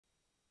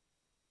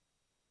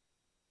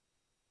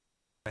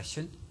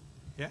question.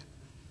 Yeah.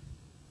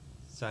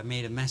 So I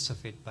made a mess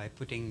of it by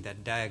putting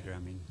that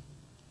diagram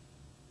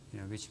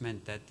in, which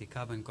meant that the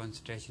carbon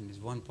concentration is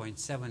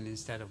 1.7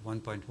 instead of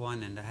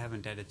 1.1, and I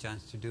haven't had a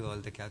chance to do all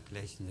the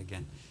calculations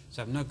again.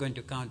 So I'm not going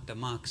to count the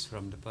marks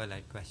from the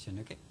perlite question,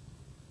 okay?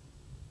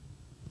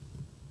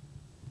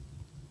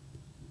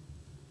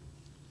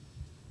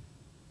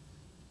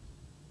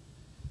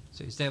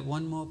 So is there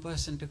one more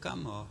person to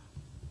come, or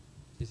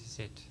this is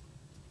it?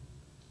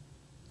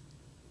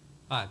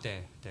 Ah,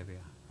 there we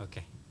are,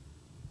 okay.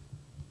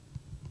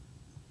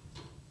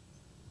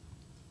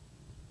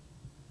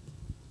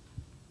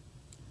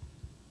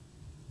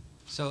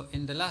 So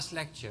in the last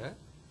lecture,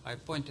 I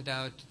pointed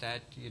out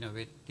that,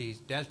 with these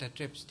delta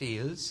trip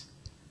steels,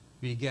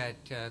 we get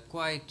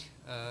quite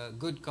a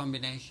good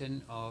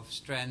combination of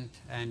strength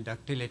and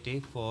ductility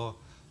for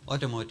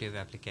automotive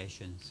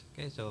applications,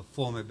 okay, so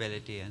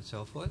formability and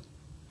so forth.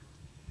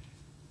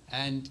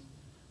 And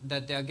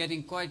that they are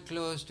getting quite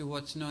close to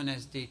what's known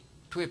as the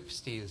TWIP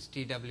steels,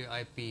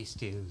 TWIP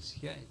steels.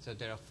 Yeah? So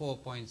there are 4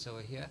 points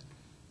over here,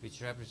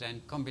 which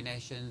represent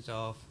combinations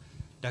of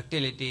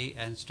ductility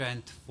and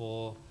strength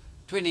for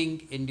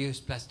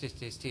twinning-induced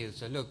plasticity steel.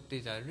 So look,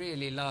 these are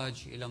really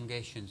large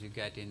elongations you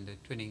get in the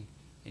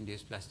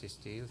twinning-induced plasticity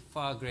steel,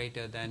 far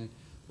greater than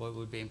what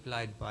would be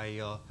implied by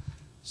your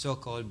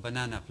so-called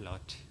banana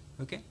plot.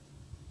 Okay?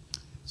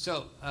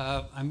 So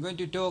I'm going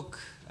to talk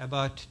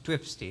about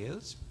TWIP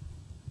steels,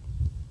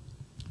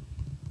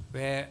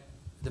 where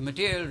the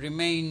material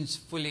remains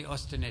fully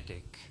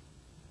austenitic,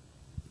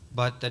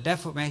 but the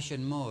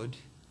deformation mode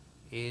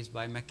is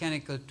by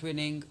mechanical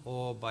twinning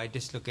or by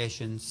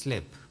dislocation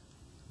slip.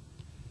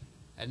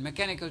 And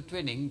mechanical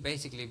twinning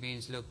basically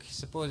means, look,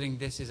 supposing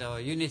this is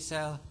our unit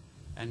cell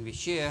and we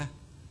shear,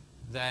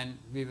 then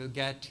we will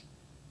get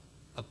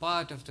a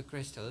part of the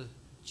crystal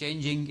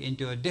changing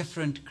into a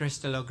different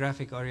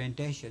crystallographic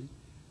orientation,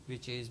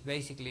 which is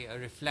basically a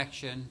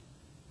reflection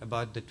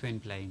about the twin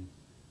plane.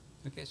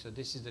 Okay, so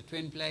this is the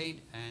twin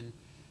plane, and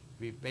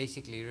we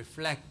basically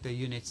reflect the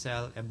unit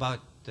cell about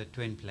the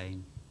twin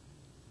plane.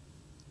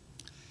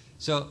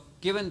 So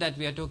given that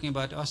we are talking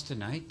about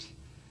austenite,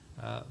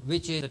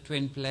 which is the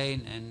twin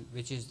plane and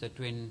which is the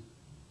twin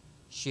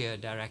shear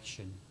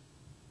direction?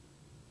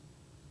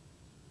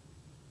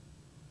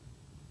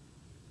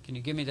 Can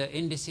you give me the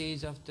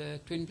indices of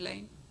the twin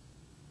plane?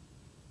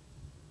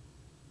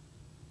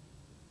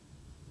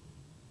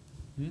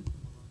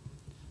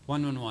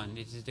 111,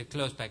 it is the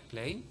close back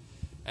plane.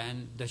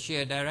 And the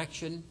shear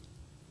direction?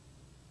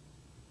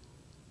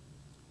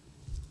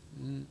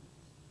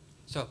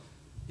 So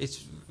it's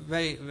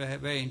very,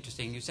 very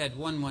interesting. You said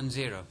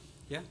 110,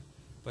 yeah?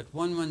 But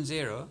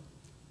 110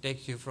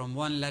 takes you from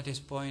one lattice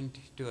point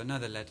to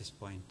another lattice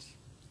point.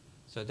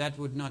 So that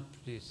would not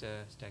produce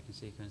a stacking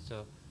sequence.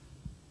 So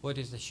what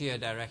is the shear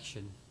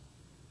direction?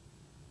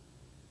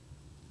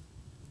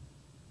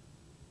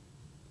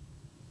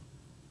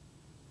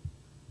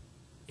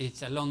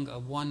 It's along a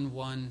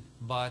 1-1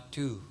 bar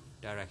 2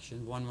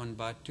 direction. 1-1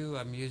 bar 2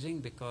 I'm using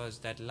because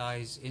that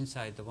lies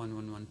inside the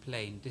 1-1-1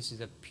 plane. This is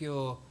a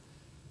pure,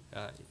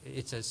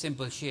 it's a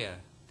simple shear.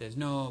 There's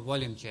no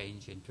volume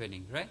change in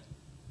twinning, right?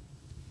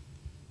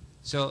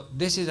 So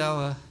this is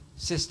our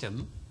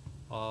system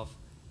of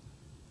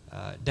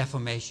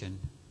deformation.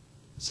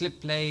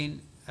 Slip plane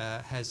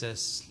has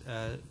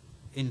a,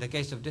 in the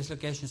case of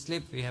dislocation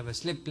slip, we have a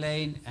slip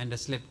plane and a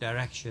slip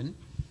direction.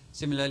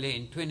 Similarly,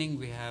 in twinning,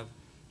 we have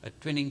a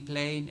twinning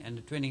plane and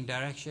a twinning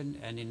direction,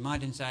 and in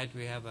martensite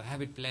we have a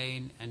habit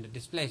plane and a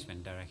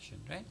displacement direction,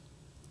 right?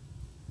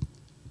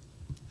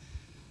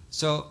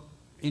 So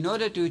in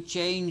order to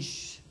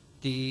change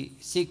the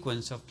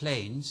sequence of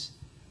planes,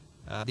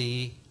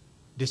 the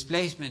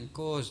displacement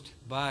caused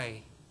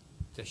by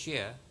the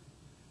shear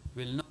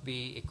will not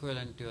be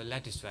equivalent to a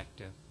lattice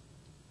vector,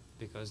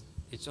 because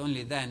it's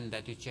only then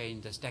that you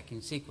change the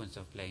stacking sequence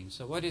of planes.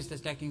 So what is the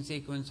stacking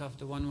sequence of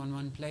the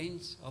 1-1-1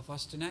 planes of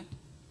austenite?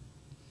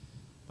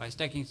 By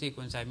stacking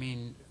sequence, I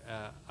mean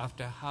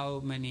after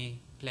how many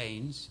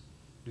planes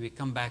do we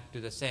come back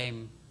to the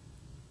same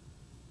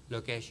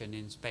location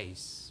in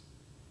space?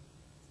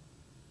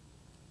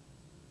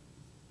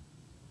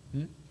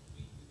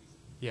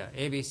 Yeah,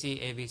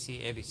 ABC,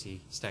 ABC, ABC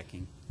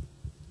stacking.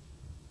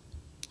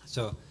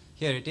 So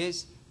here it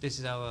is. This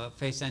is our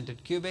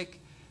face-centered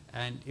cubic.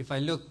 And if I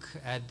look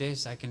at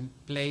this, I can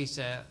place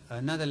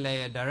another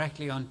layer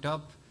directly on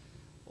top,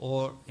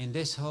 or in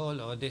this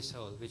hole or this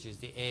hole, which is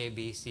the A,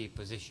 B, C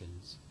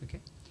positions. Okay?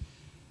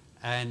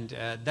 And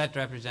that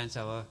represents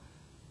our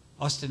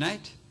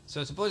austenite.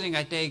 So supposing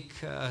I take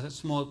a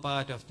small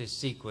part of this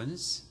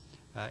sequence,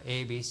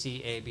 A, B,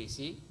 C, A, B,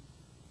 C,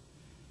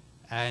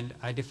 and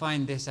I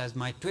define this as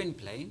my twin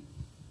plane,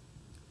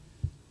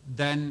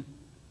 then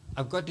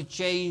I've got to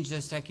change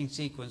the stacking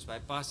sequence by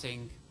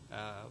passing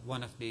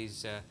one of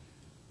these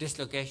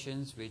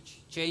dislocations,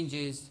 which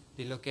changes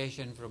the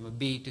location from a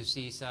B to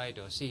C site,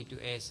 or C to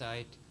A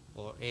site,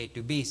 or A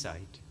to B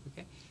site.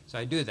 Okay? So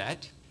I do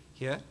that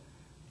here.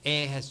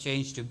 A has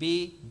changed to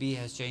B, B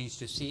has changed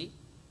to C.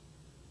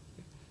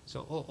 Okay?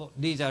 So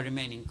these are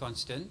remaining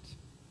constant.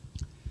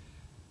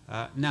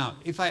 Now,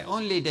 if I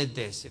only did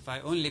this, if I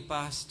only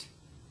passed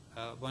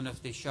one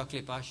of the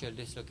Shockley partial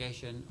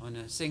dislocation on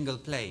a single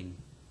plane,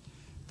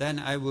 then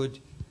I would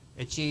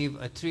achieve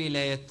a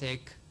 3-layer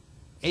thick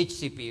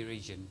HCP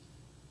region,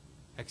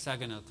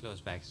 hexagonal close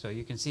back. So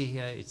you can see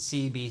here it's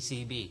CB,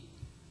 CB.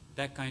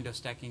 That kind of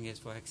stacking is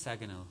for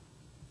hexagonal.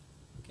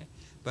 Okay?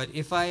 But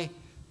if I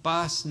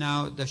pass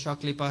now the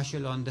Shockley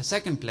partial on the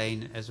second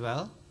plane as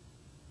well,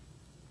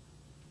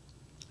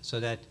 so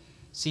that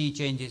C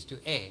changes to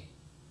A,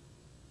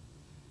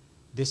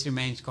 this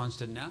remains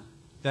constant now.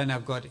 Then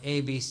I've got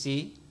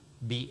ABC,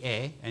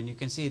 BA, and you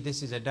can see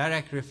this is a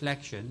direct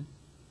reflection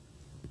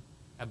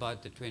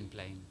about the twin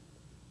plane.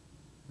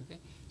 Okay?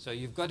 So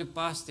you've got to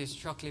pass this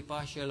Shockley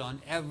partial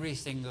on every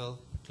single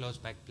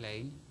closed back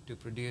plane to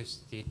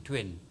produce the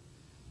twin.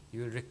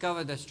 You will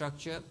recover the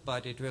structure,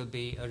 but it will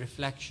be a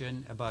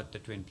reflection about the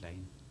twin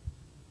plane.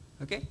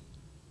 Okay?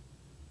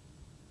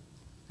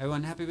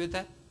 Everyone happy with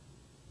that?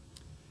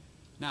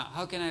 Now,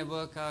 how can I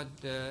work out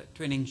the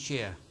twinning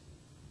shear,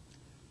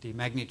 the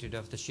magnitude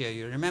of the shear?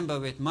 You remember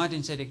with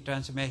martensitic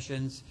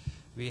transformations,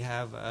 we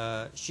have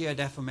a shear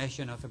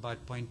deformation of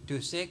about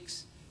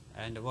 0.26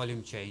 and a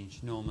volume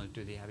change normal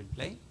to the habit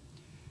plane.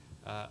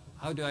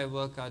 How do I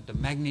work out the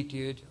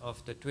magnitude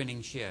of the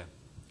twinning shear?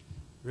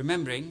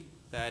 Remembering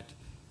that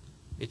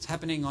it's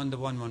happening on the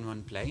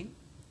 111 plane,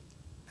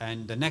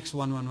 and the next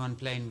 111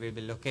 plane will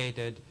be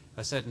located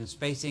a certain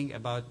spacing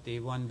about the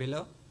one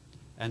below,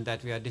 and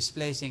that we are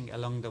displacing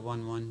along the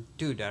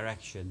 112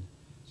 direction.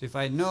 So if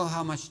I know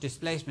how much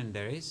displacement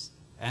there is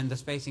and the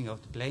spacing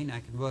of the plane, I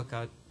can work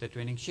out the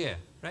twinning shear,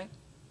 right?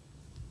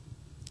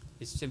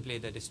 It's simply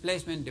the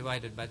displacement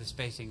divided by the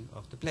spacing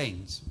of the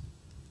planes.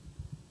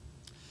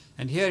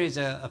 And here is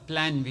a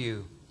plan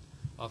view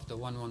of the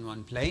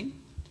 111 plane.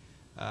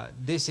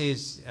 This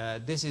is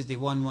the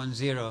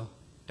 110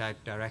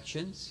 type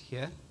directions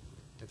here,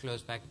 the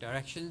closed back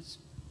directions.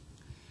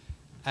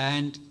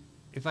 And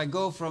if I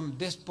go from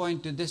this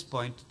point to this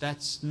point,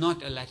 that's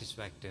not a lattice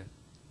vector.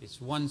 It's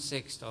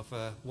 1/6 of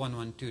a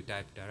 112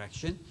 type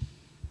direction.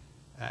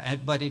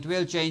 But it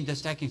will change the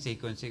stacking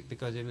sequence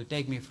because it will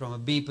take me from a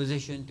B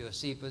position to a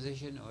C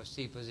position or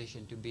C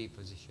position to B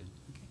position.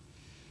 Okay?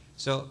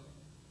 So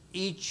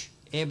each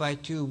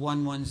A/2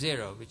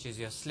 110, which is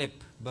your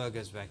slip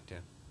Burgers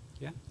vector,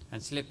 yeah?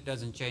 And slip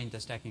doesn't change the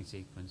stacking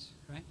sequence,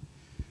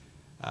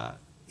 right?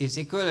 Is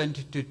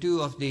equivalent to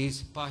 2 of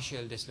these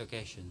partial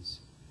dislocations.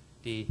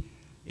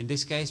 In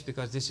this case,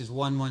 because this is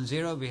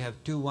 110, we have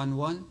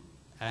 211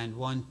 and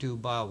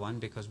 12 bar 1,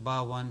 because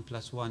bar 1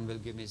 plus 1 will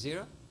give me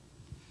 0.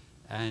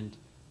 And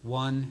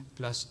 1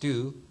 plus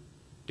 2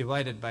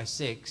 divided by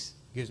 6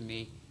 gives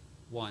me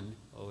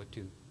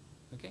 1/2.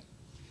 Okay?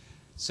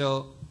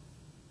 So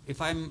if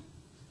I'm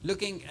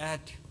looking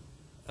at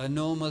a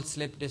normal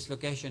slip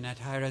dislocation at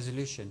high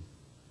resolution,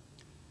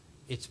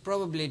 it's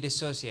probably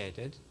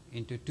dissociated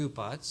into 2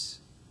 parts,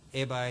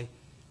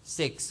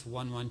 A/6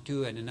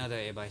 112 and another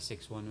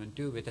A/6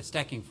 112 with a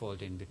stacking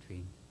fault in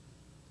between.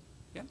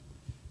 Yeah?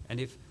 And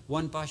if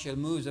one partial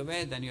moves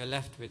away, then you're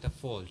left with a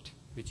fault,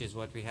 which is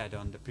what we had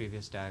on the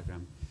previous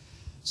diagram.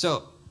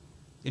 So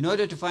in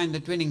order to find the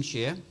twinning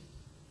shear,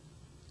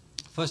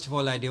 first of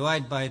all I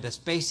divide by the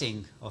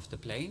spacing of the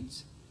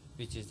planes,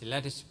 which is the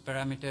lattice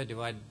parameter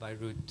divided by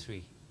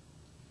 √3.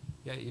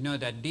 Yeah, you know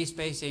that d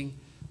spacing,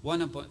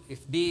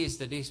 if d is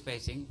the d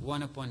spacing,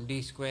 1 upon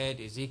d squared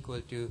is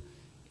equal to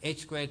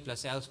h squared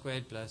plus l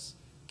squared plus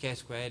k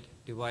squared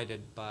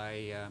divided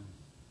by,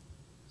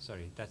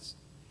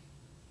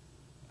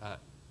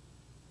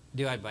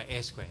 divided by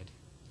a squared,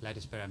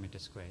 lattice parameter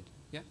squared.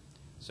 Yeah?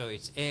 So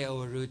it's a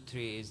over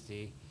 √3 is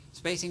the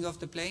spacing of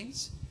the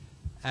planes,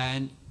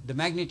 and the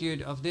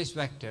magnitude of this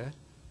vector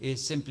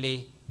is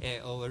simply a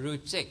over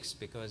 √6,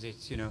 because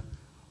it's,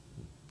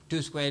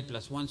 2 squared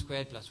plus 1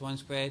 squared plus 1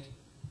 squared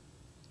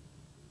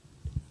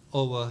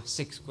over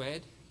 6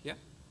 squared. Yeah?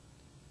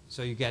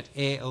 So you get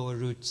a over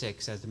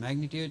 √6 as the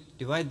magnitude.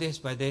 Divide this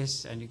by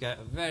this and you get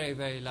a very,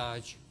 very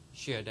large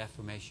shear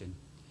deformation.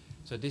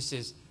 So this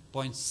is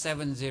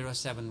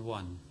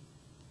 0.7071.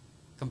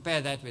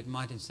 Compare that with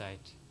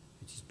martensite,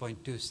 which is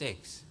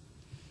 0.26.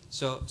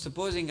 So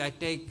supposing I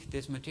take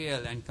this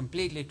material and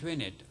completely twin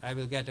it, I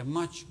will get a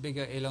much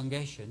bigger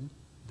elongation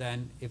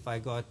than if I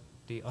got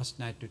the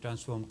austenite to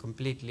transform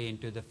completely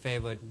into the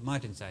favored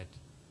martensite.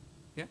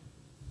 Yeah?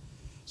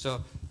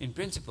 So in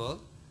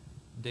principle,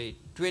 the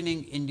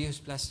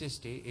twinning-induced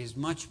plasticity is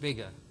much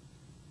bigger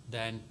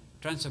than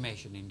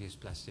transformation-induced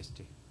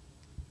plasticity.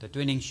 The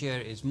twinning shear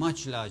is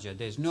much larger.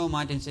 There is no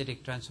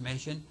martensitic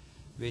transformation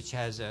which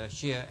has a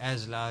shear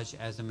as large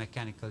as a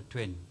mechanical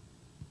twin.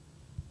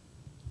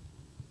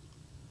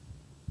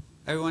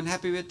 Everyone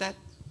happy with that?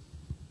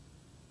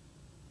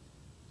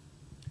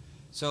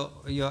 So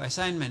your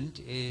assignment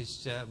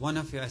is, one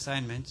of your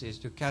assignments is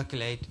to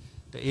calculate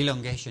the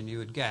elongation you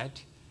would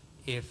get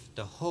if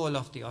the whole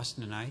of the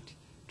austenite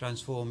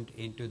transformed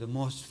into the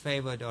most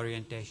favored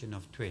orientation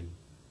of twin.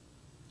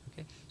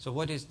 Okay? So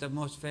what is the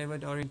most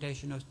favored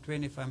orientation of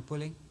twin if I'm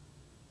pulling?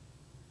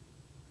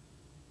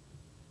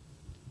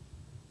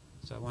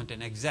 So I want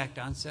an exact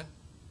answer.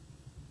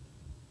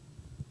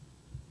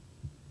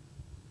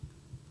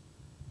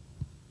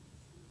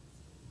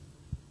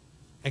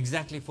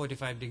 Exactly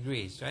 45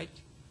 degrees, right?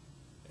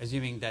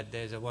 Assuming that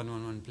there's a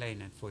 111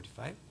 plane at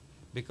 45,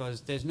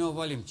 because there's no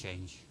volume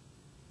change.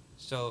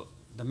 So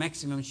the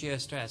maximum shear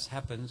stress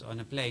happens on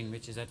a plane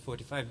which is at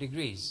 45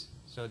 degrees.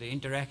 So the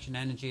interaction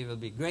energy will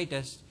be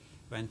greatest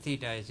when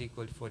theta is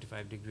equal to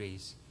 45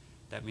 degrees.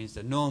 That means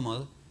the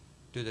normal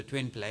to the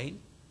twin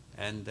plane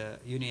and the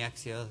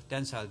uniaxial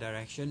tensile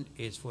direction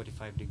is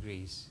 45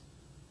 degrees.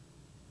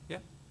 Yeah?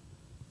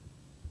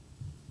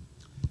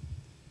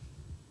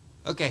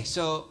 Okay,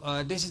 so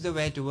this is the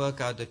way to work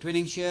out the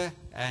twinning shear,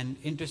 and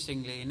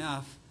interestingly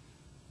enough,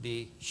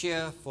 the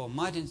shear for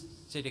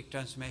martensitic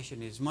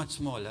transformation is much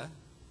smaller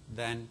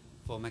than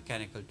for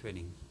mechanical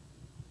twinning.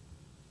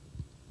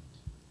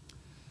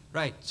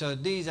 Right, so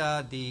these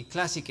are the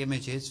classic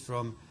images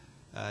from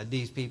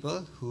these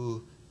people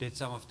who did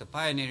some of the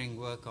pioneering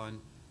work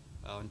on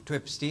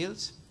TWIP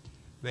steels,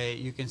 where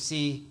you can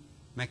see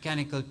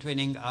mechanical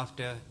twinning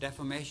after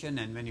deformation,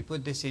 and when you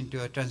put this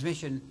into a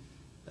transmission,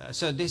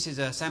 so this is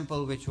a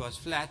sample which was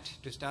flat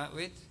to start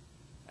with,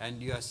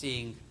 and you are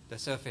seeing the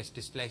surface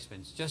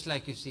displacements, just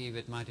like you see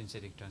with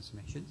martensitic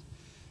transformations.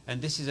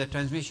 And this is a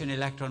transmission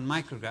electron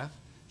micrograph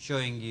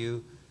showing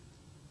you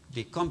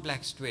the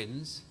complex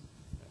twins,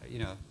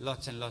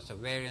 lots and lots of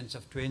variants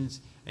of twins.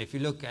 If you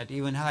look at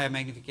even higher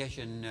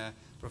magnification,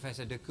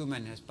 Professor de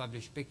Koeman has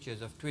published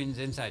pictures of twins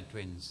inside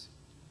twins.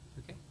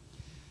 Okay?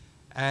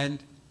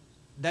 And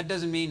that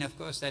doesn't mean, of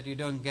course, that you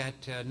don't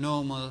get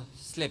normal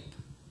slip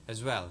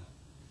as well.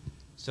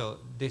 So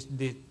this,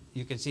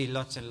 you can see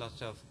lots and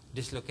lots of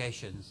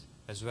dislocations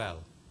as well.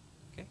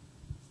 Okay?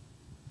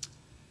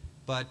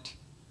 But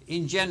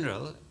in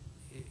general,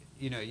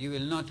 you will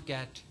not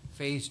get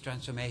phase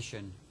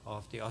transformation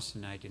of the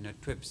austenite in a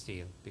TWIP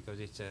steel because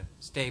it's a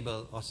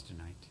stable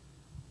austenite.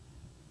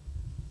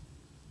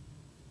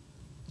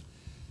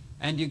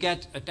 And you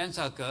get a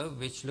tensile curve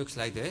which looks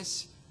like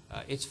this.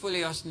 It's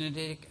fully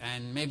austenitic,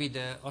 and maybe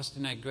the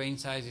austenite grain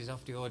size is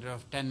of the order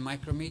of 10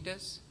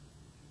 micrometers.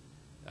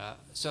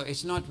 So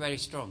it's not very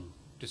strong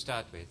to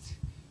start with.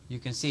 You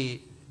can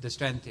see the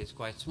strength is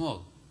quite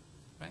small.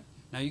 Right?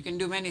 Now you can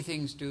do many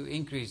things to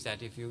increase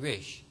that if you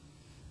wish,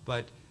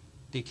 but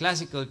the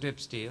classical TWIP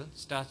steel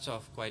starts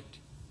off quite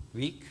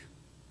weak,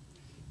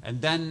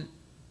 and then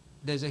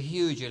there's a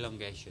huge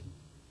elongation.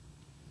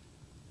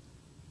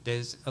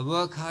 There's a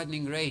work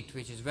hardening rate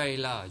which is very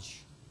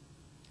large.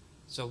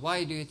 So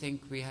why do you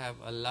think we have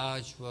a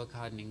large work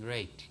hardening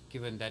rate,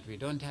 given that we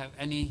don't have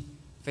any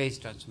phase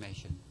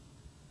transformation?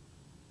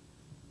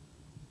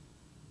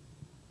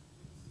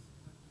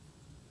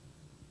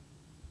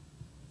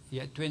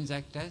 Yeah, twins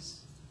act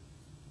as?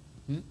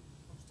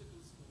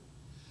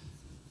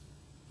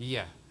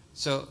 Yeah.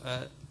 So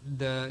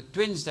the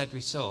twins that we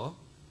saw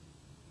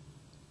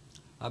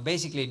are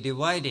basically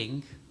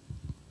dividing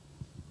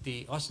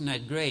the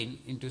austenite grain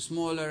into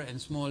smaller and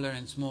smaller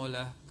and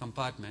smaller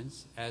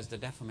compartments as the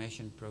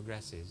deformation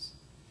progresses.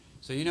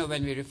 So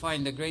when we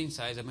refine the grain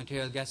size, the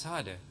material gets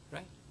harder,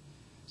 right?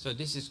 So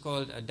this is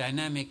called a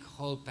dynamic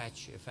hole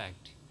patch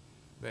effect,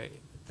 where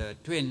the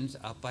twins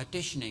are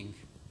partitioning.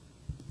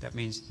 That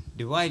means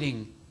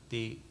dividing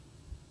the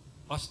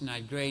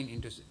austenite grain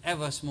into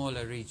ever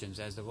smaller regions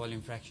as the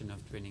volume fraction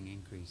of twinning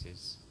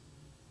increases.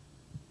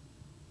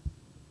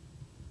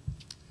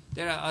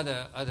 There are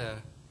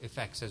other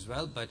effects as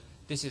well, but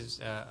this is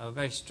a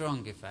very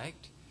strong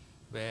effect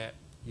where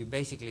you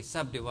basically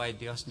subdivide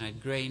the austenite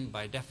grain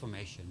by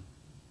deformation.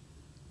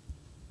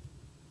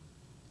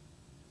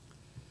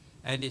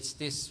 And it's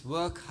this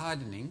work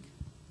hardening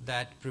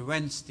that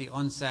prevents the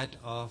onset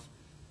of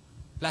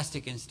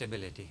plastic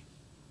instability.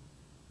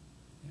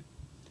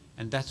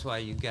 And that's why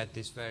you get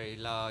this very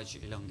large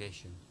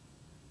elongation.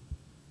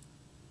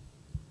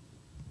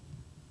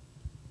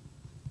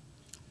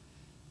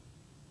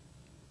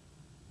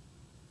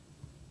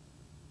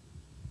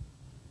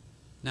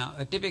 Now,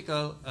 a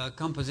typical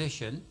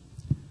composition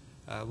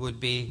would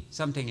be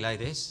something like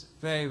this: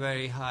 very,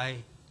 very high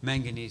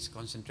manganese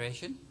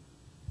concentration.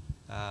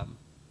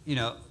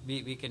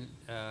 We can,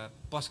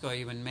 POSCO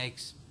even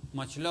makes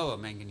much lower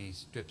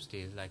manganese TWIP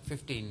steel, like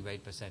 15%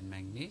 weight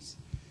manganese.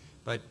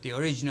 But the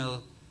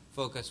original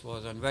focus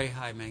was on very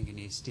high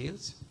manganese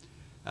steels.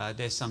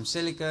 There's some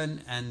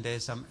silicon and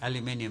there's some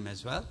aluminium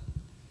as well.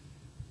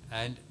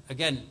 And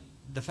again,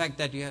 the fact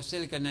that you have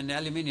silicon and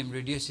aluminium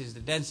reduces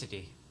the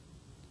density.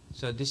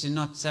 So this is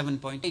not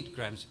 7.8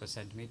 grams per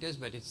centimeters,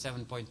 but it's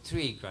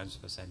 7.3 grams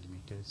per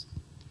centimeters.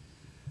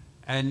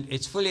 And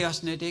it's fully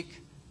austenitic,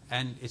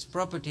 and its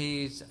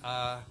properties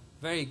are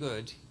very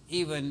good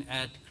even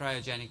at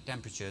cryogenic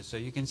temperatures. So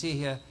you can see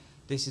here,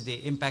 this is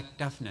the impact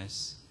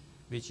toughness,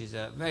 which is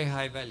a very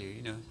high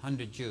value,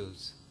 100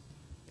 joules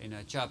in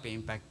a Charpy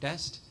impact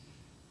test,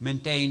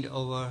 maintained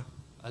over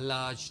a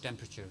large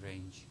temperature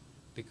range.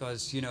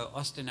 Because,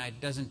 austenite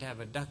doesn't have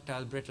a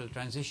ductile brittle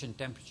transition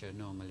temperature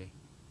normally.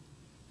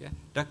 Yeah?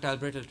 Ductile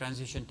brittle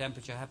transition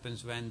temperature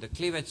happens when the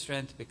cleavage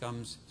strength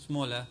becomes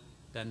smaller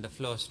than the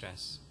flow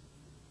stress.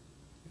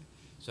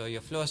 So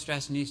your flow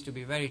stress needs to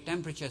be very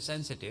temperature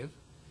sensitive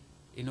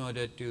in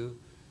order to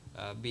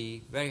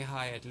be very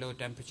high at low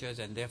temperatures,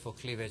 and therefore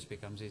cleavage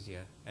becomes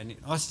easier. And in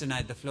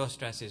austenite, the flow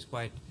stress is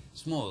quite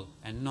small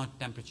and not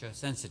temperature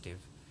sensitive,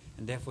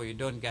 and therefore you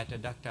don't get a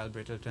ductile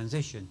brittle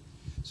transition.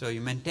 So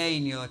you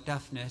maintain your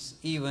toughness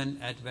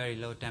even at very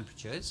low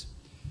temperatures,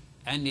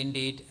 and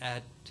indeed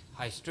at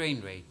high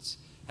strain rates.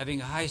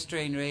 Having a high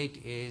strain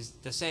rate is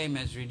the same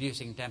as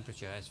reducing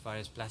temperature as far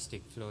as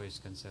plastic flow is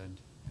concerned.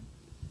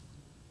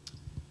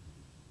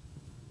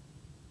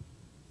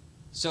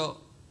 So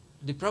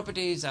the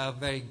properties are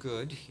very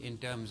good in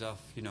terms of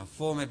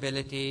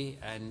formability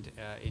and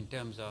in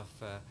terms of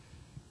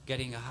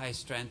getting a high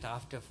strength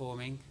after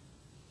forming,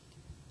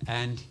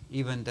 and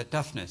even the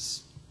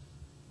toughness.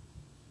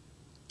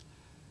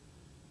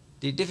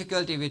 The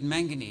difficulty with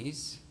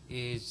manganese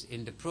is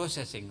in the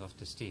processing of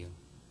the steel.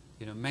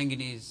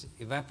 Manganese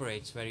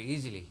evaporates very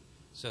easily,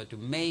 so to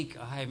make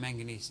a high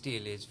manganese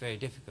steel is very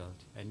difficult,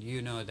 and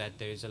you know that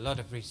there is a lot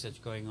of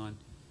research going on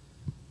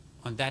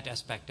that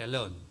aspect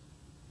alone.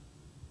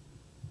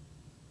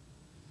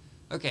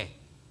 Okay,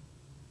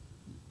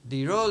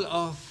 the role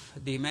of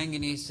the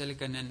manganese,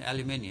 silicon and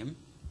aluminium,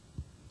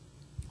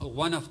 or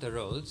one of the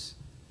roles,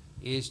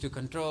 is to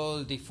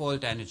control the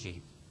fault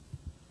energy,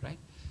 right?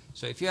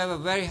 So if you have a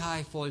very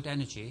high fault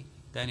energy,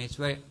 then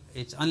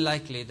it's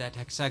unlikely that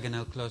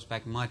hexagonal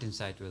close-packed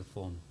martensite will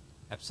form,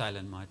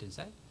 epsilon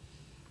martensite,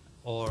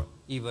 or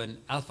even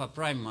alpha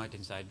prime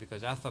martensite,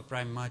 because alpha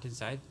prime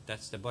martensite,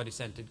 that's the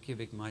body-centered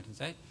cubic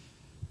martensite,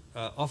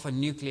 often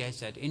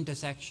nucleates at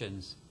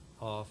intersections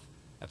of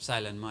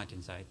epsilon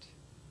martensite.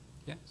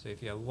 Yeah? So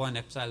if you have one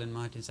epsilon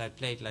martensite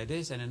plate like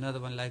this and another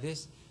one like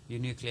this, you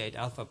nucleate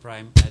alpha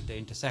prime at the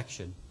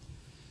intersection.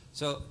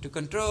 So to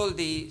control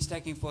the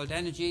stacking fault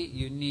energy,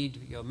 you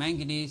need your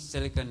manganese,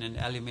 silicon and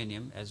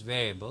aluminium as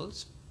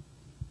variables.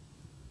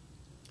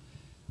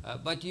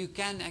 But you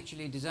can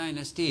actually design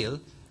a steel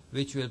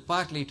which will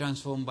partly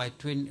deform by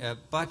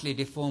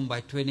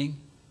twinning,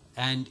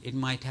 and it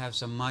might have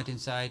some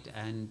martensite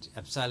and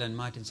epsilon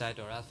martensite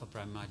or alpha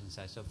prime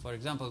martensite. So for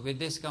example, with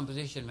this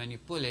composition, when you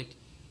pull it,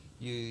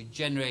 you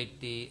generate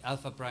the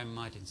alpha prime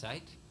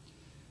martensite.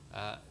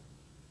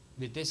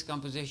 With this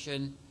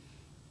composition,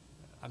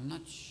 I'm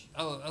not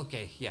oh,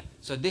 okay, yeah.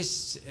 So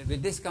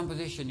with this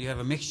composition, you have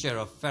a mixture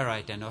of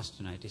ferrite and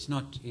austenite. It's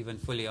not even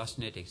fully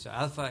austenitic. So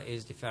alpha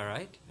is the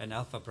ferrite and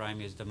alpha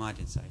prime is the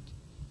martensite.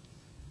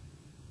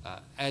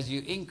 As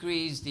you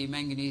increase the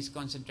manganese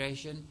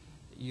concentration,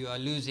 you are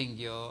losing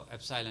your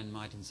epsilon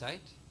martensite,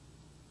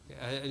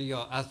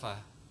 your alpha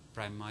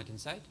prime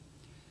martensite,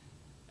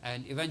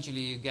 and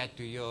eventually you get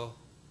to your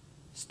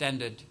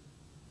standard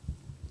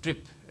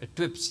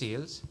TWIP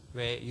steels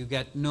where you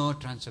get no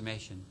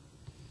transformation.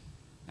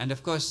 And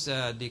of course,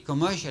 the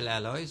commercial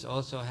alloys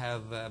also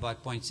have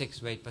about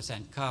 0.6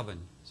 weight% carbon,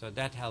 so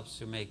that helps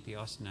to make the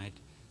austenite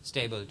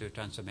stable to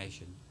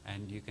transformation,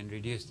 and you can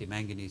reduce the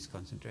manganese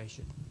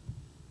concentration.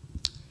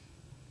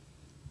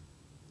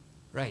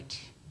 Right.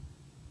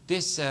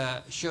 This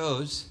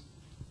shows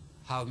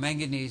how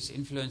manganese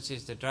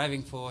influences the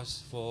driving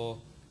force for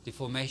the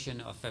formation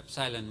of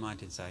epsilon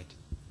martensite.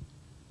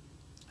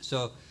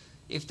 So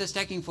if the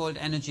stacking fault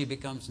energy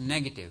becomes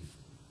negative,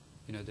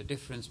 the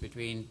difference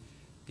between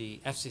the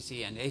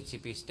FCC and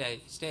HCP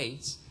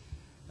states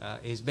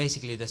is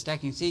basically the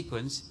stacking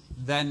sequence,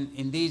 then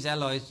in these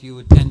alloys you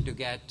would tend to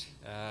get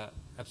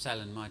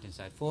epsilon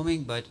martensite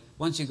forming, but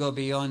once you go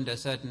beyond a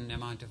certain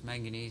amount of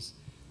manganese,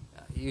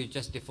 you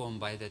just deform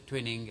by the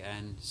twinning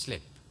and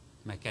slip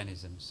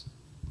mechanisms.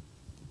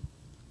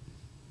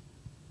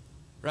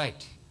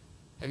 Right.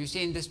 Have you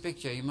seen this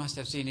picture? You must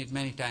have seen it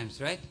many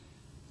times, right?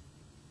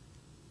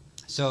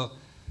 So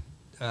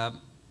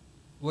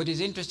what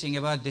is interesting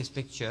about this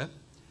picture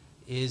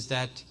is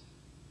that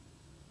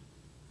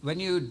when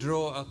you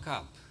draw a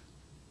cup,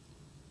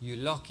 you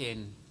lock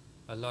in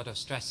a lot of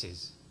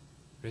stresses,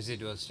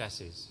 residual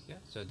stresses. Yeah?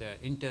 So there are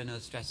internal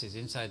stresses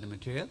inside the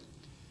material,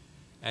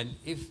 and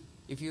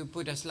if you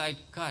put a slight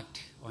cut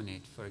on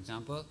it, for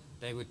example,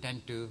 they would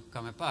tend to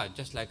come apart,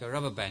 just like a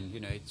rubber band.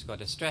 It's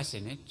got a stress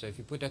in it, so if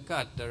you put a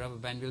cut, the rubber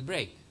band will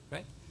break,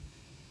 right?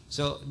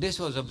 So this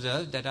was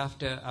observed that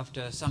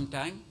after some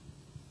time,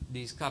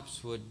 these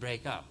cups would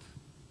break up,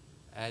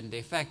 and the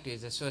effect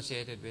is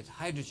associated with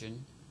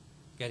hydrogen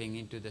getting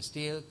into the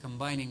steel,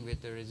 combining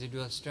with the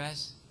residual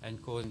stress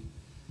and causing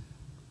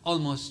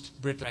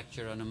almost brittle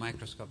fracture on a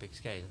microscopic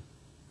scale,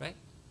 right?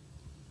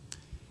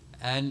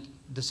 And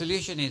the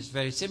solution is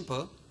very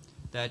simple,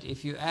 that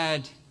if you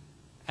add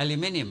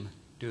aluminium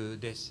to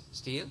this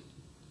steel,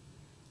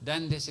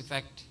 then this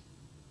effect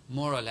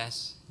more or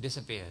less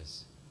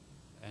disappears,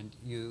 and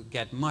you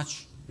get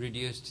much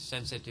reduced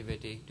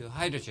sensitivity to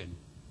hydrogen.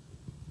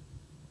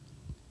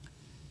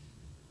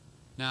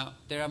 Now,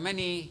 there are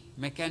many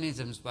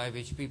mechanisms by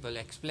which people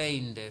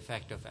explain the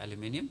effect of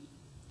aluminium,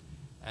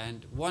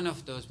 and one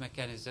of those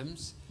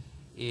mechanisms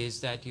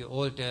is that you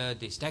alter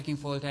the stacking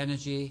fault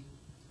energy,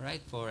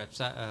 right?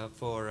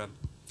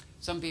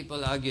 Some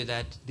people argue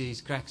that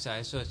these cracks are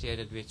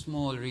associated with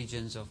small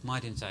regions of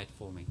martensite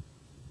forming.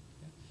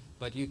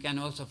 but you can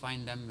also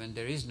find them when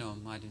there is no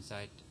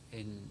martensite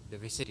in the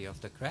vicinity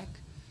of the crack.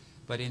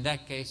 But in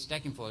that case,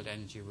 stacking fault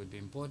energy would be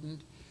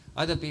important.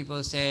 Other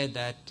people say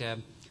that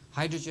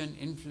hydrogen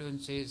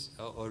influences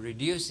or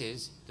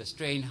reduces the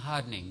strain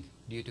hardening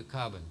due to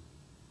carbon.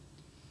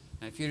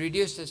 Now, if you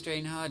reduce the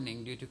strain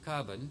hardening due to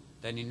carbon,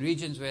 then in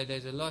regions where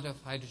there's a lot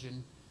of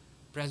hydrogen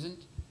present,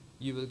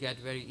 you will get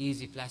very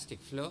easy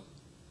plastic flow,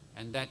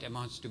 and that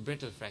amounts to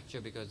brittle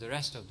fracture because the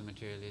rest of the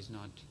material is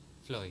not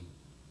flowing.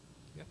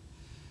 Yeah?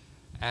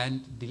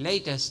 And the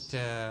latest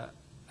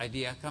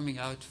idea coming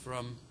out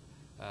from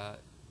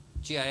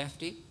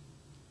GIFT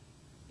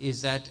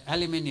is that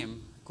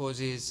aluminium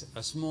causes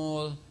a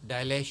small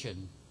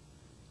dilation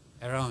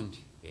around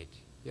it.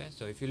 Yeah?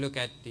 So if you look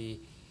at the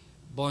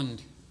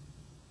bond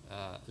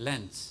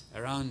lengths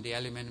around the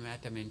aluminum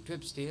atom in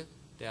TWIP steel,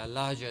 they are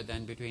larger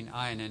than between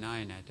iron and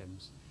iron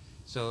atoms.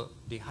 So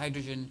the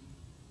hydrogen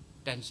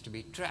tends to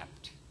be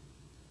trapped,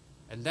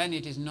 and then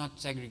it is not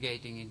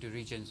segregating into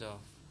regions of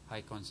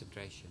high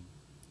concentration.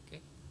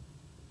 Okay?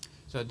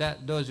 So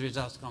those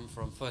results come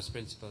from first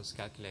principles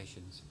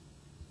calculations.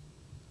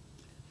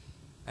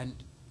 And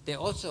they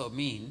also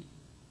mean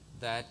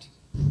that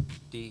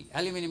the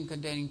aluminum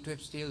containing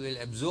TWIP steel will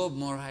absorb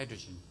more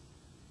hydrogen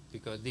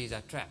because these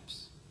are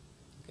traps.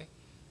 Okay?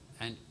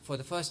 And for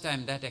the first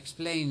time, that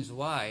explains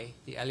why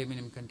the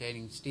aluminum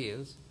containing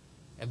steels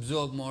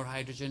absorb more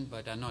hydrogen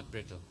but are not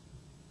brittle.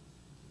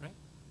 Right?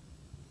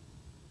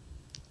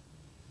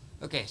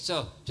 Okay,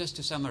 so just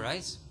to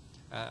summarize,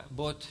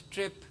 both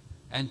TRIP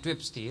and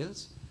TWIP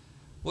steels,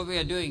 what we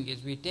are doing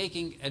is we're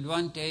taking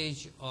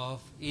advantage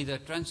of either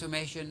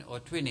transformation or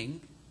twinning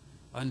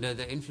under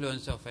the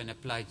influence of an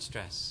applied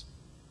stress,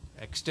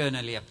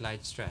 externally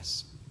applied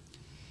stress.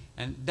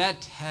 And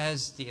that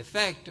has the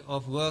effect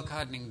of work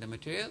hardening the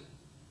material,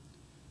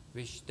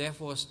 which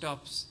therefore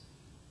stops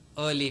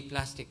early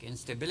plastic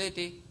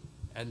instability,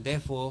 and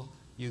therefore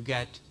you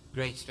get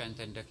great strength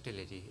and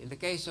ductility. In the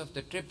case of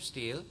the TRIP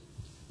steel,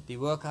 the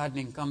work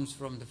hardening comes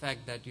from the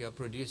fact that you are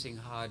producing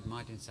hard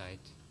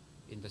martensite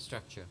in the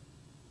structure.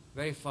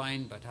 Very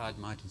fine but hard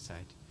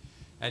martensite.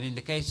 And in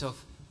the case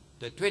of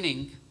the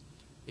twinning,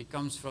 it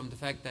comes from the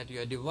fact that you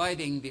are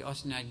dividing the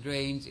austenite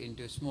grains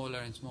into smaller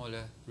and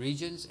smaller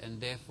regions, and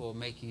therefore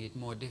making it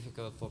more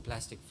difficult for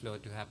plastic flow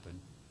to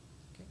happen.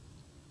 Okay?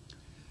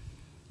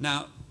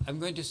 Now, I'm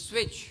going to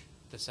switch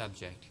the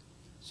subject.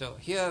 So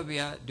here we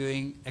are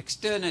doing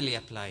externally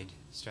applied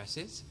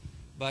stresses,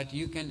 but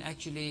you can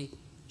actually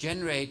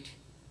generate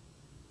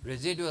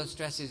residual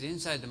stresses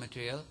inside the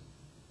material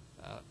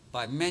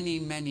by many,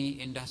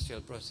 many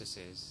industrial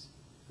processes.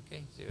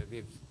 Okay? So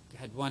we've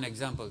had one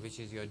example, which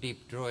is your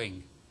deep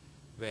drawing,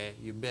 where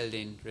you build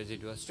in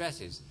residual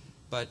stresses.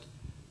 But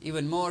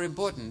even more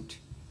important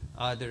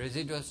are the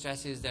residual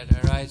stresses that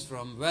arise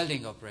from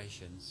welding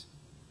operations.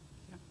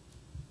 Yeah?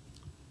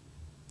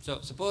 So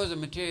suppose a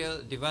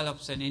material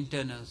develops an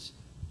internal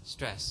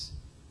stress.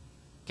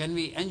 Can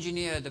we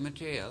engineer the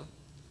material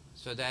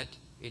so that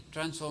it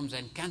transforms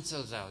and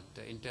cancels out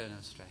the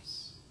internal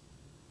stress?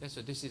 Yeah,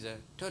 so this is a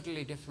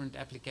totally different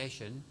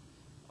application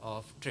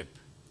of TRIP,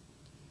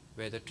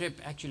 where the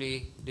TRIP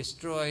actually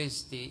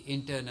destroys the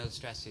internal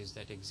stresses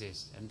that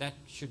exist, and that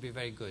should be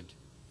very good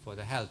for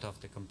the health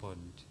of the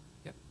component.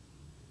 Yep.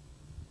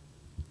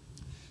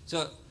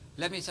 So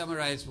let me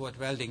summarize what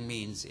welding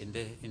means in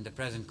the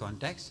present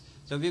context.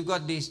 So we've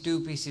got these two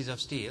pieces of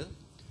steel,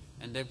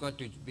 and they've got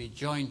to be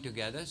joined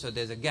together, so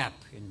there's a gap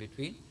in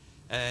between,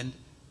 and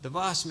the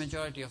vast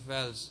majority of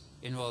welds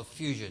involve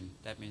fusion.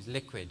 That means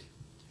liquid.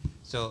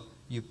 So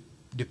you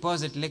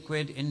deposit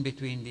liquid in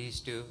between these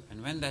two,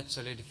 and when that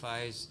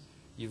solidifies,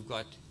 you've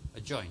got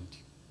a joint,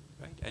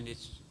 right? And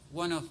it's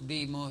one of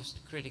the most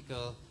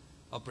critical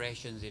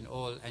operations in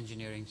all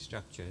engineering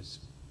structures.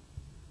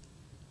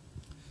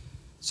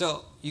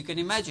 So you can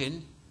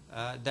imagine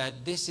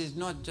that this is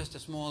not just a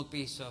small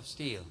piece of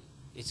steel.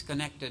 It's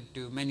connected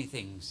to many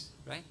things,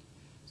 right?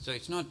 So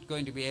it's not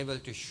going to be able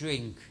to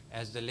shrink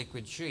as the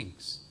liquid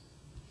shrinks,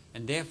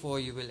 and therefore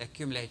you will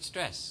accumulate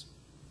stress.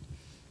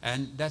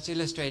 And that's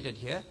illustrated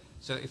here.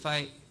 So if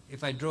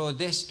I draw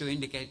this to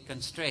indicate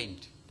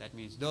constraint, that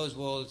means those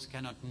walls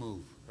cannot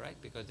move, right?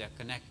 Because they're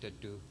connected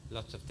to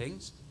lots of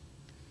things.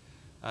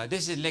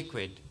 This is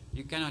liquid.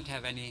 You cannot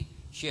have any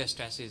shear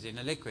stresses in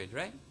a liquid,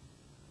 right?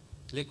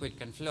 Liquid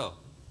can flow.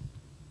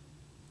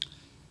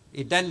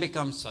 It then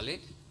becomes solid.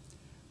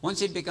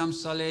 Once it becomes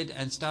solid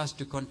and starts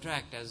to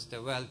contract as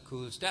the weld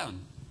cools down,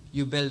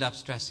 you build up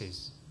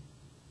stresses.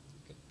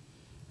 Okay?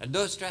 And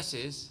those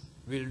stresses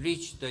will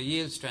reach the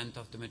yield strength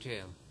of the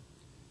material.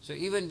 So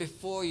even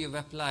before you've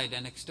applied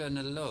an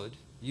external load,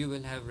 you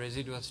will have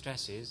residual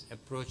stresses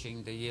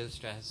approaching the yield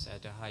stress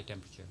at a high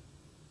temperature.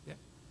 Yeah?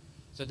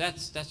 So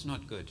that's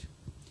not good.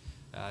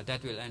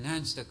 That will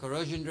enhance the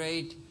corrosion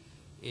rate.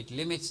 It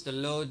limits the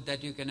load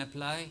that you can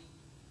apply,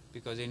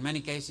 because in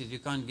many cases you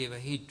can't give a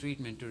heat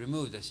treatment to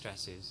remove the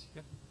stresses.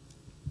 Yeah?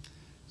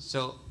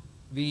 So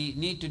we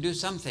need to do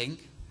something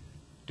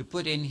to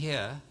put in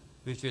here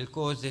which will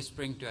cause this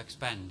spring to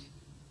expand.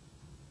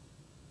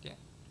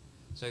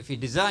 So if we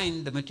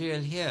design the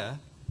material here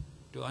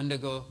to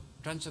undergo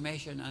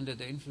transformation under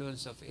the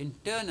influence of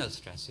internal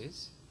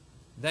stresses,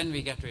 then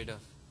we get rid of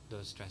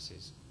those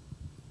stresses.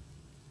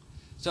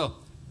 So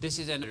this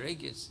is a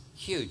rig. It's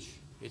huge.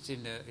 It's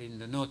in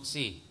the North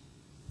Sea,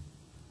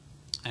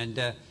 and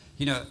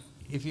you know,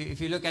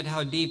 if you look at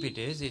how deep it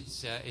is,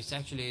 it's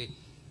actually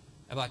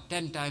about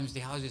 10 times the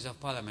Houses of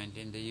Parliament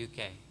in the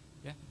UK.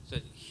 Yeah, so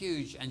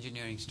huge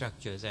engineering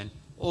structures, and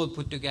all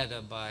put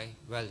together by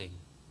welding.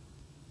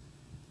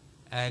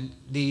 And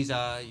these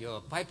are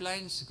your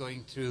pipelines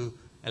going through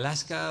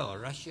Alaska or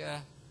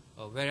Russia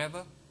or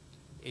wherever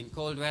in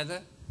cold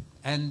weather,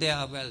 and they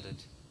are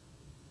welded.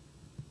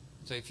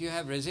 So if you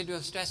have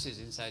residual stresses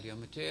inside your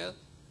material,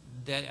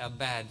 they are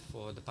bad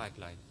for the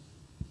pipeline.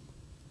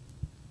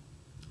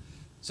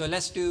 So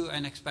let's do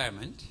an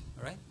experiment,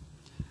 all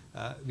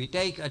right? We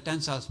take a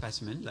tensile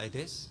specimen like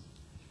this,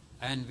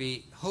 and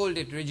we hold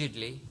it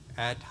rigidly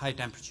at high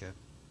temperature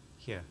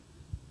here,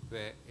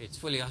 where it's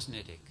fully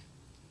austenitic.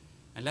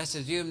 And let's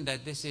assume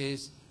that this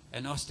is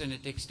an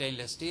austenitic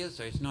stainless steel,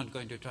 so it's not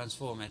going to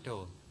transform at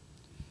all.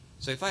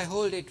 So if I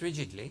hold it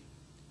rigidly,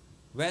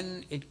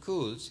 when it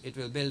cools, it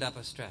will build up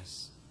a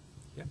stress.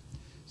 Yeah?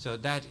 So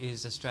that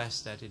is the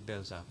stress that it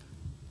builds up.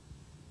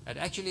 And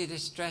actually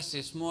this stress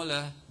is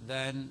smaller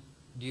than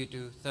due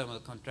to thermal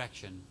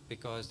contraction,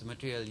 because the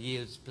material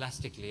yields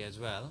plastically as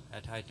well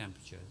at high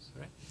temperatures.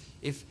 Right?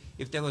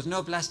 If there was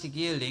no plastic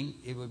yielding,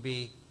 it would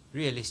be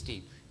really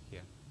steep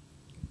here.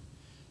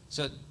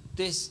 So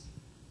this,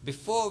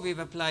 before we've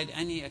applied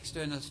any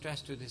external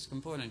stress to this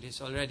component,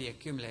 it's already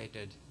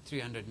accumulated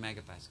 300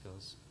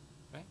 megapascals.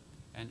 Right?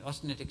 And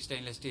austenitic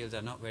stainless steels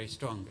are not very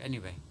strong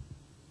anyway.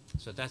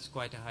 So that's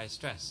quite a high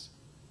stress.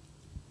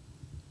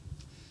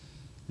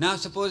 Now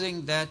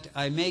supposing that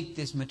I make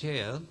this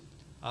material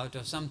out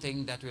of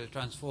something that will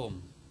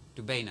transform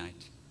to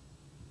bainite.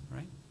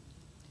 Right?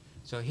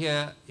 So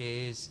here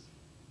is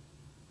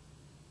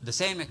the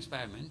same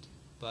experiment,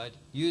 but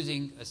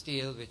using a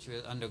steel which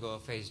will undergo a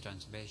phase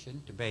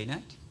transformation to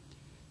bainite.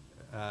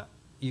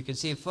 You can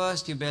see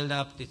first you build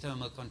up the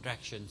thermal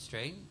contraction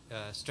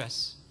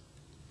stress.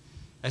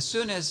 As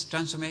soon as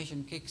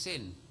transformation kicks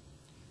in,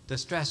 the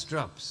stress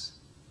drops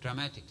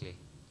dramatically,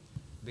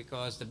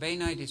 because the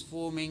bainite is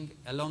forming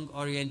along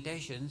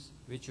orientations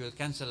which will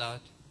cancel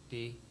out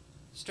the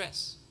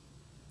stress.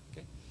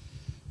 Okay?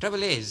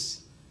 Trouble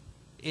is,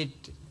 it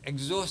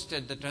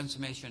exhausted the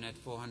transformation at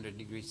 400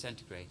 degrees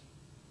centigrade.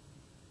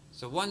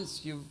 So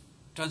once you've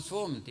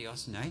transformed the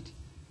austenite,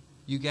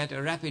 you get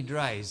a rapid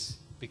rise,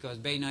 because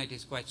bainite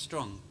is quite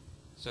strong,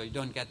 so you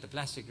don't get the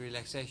plastic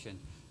relaxation.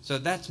 So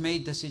that's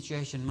made the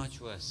situation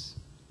much worse,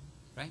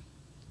 right?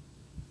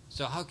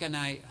 So how can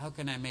I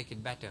make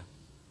it better?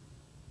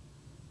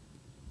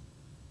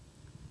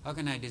 How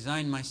can I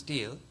design my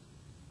steel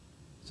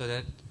so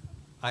that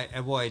I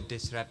avoid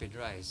this rapid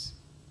rise?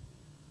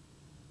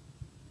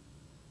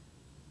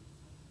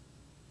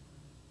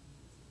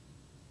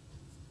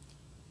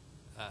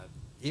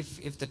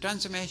 If the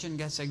transformation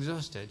gets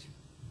exhausted,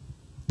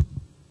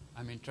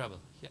 I'm in trouble.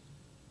 Yeah.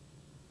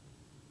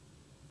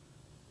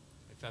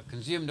 If I've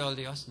consumed all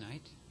the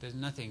austenite, there's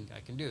nothing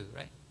I can do,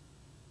 right?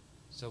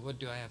 So what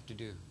do I have to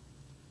do?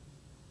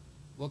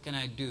 What can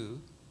I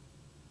do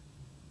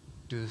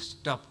to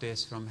stop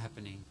this from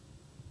happening?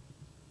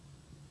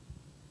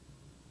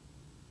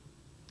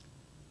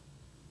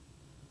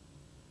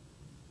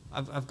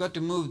 I've got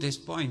to move this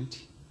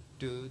point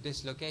to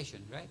this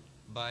location, right?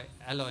 By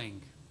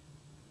alloying.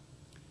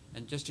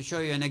 And just to show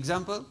you an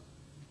example,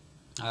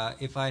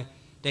 if I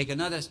take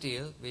another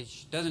steel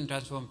which doesn't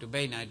transform to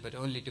bainite but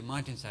only to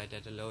martensite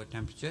at lower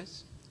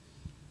temperatures,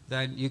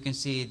 then you can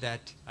see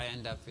that I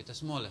end up with a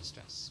smaller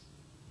stress.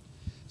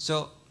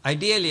 So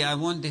ideally I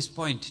want this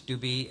point to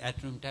be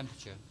at room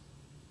temperature.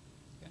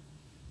 Okay?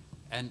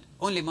 And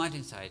only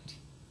martensite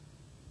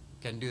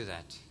can do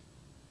that.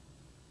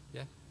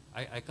 Yeah?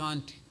 I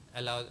can't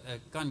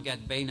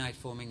get bainite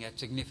forming at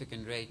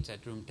significant rates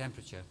at room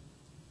temperature.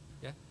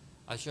 Yeah?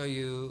 I'll show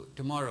you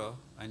tomorrow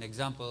an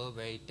example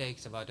where it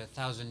takes about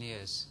 1,000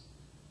 years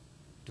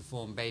to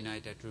form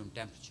bainite at room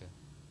temperature.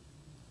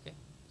 Okay?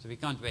 So we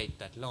can't wait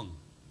that long.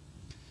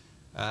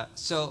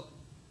 So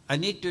I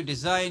need to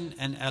design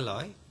an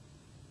alloy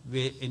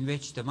in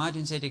which the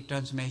martensitic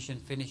transformation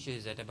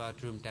finishes at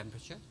about room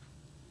temperature.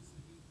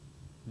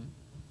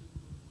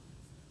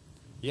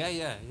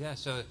 Yeah.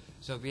 So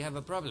we have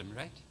a problem,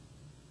 right?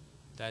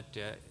 That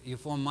you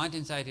form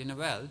martensite in a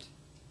weld,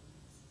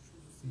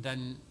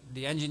 then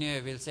the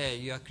engineer will say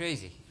you are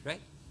crazy,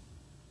 right?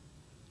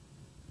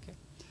 Okay.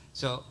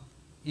 So,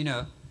 you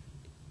know,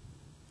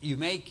 you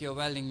make your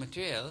welding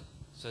material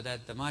so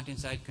that the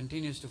martensite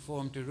continues to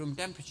form to room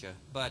temperature,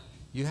 but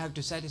you have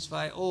to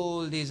satisfy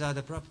all these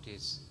other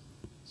properties.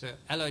 So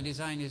alloy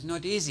design is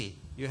not easy.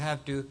 You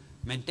have to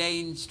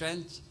maintain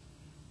strength.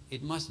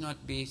 It must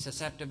not be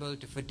susceptible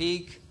to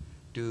fatigue,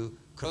 to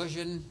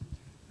corrosion.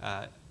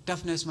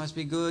 Toughness must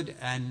be good,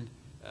 and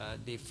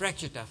the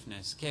fracture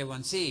toughness,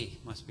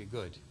 K1C, must be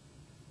good.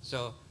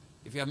 So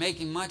if you are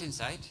making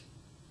martensite,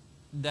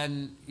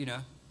 then, you know,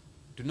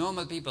 To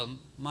normal people,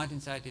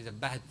 martensite is a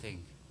bad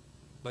thing.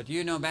 But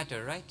you know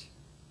better, right?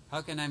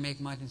 How can I make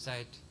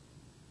martensite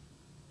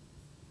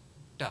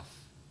tough?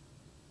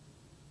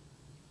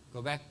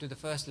 Go back to the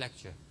first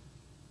lecture.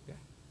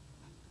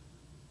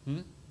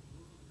 Yeah?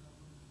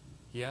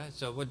 Yeah,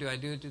 so what do I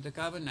do to the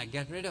carbon? I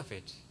get rid of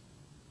it.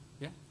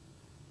 Yeah?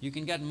 You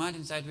can get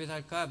martensite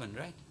without carbon,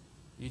 right?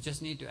 You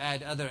just need to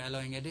add other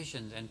alloying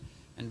additions,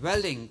 and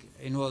welding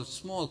involves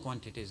small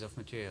quantities of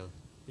material.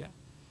 Yeah?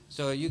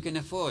 So you can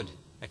afford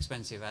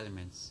expensive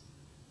elements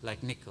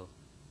like nickel,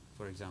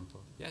 for example.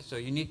 Yeah? So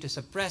you need to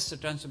suppress the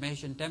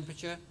transformation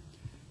temperature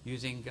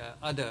using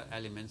other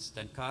elements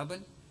than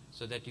carbon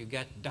so that you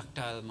get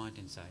ductile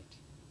martensite.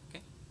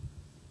 Okay?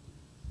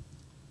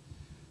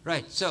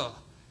 Right, so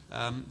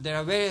there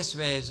are various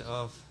ways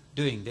of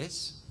doing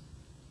this.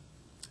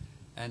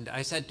 And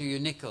I said to you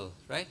nickel,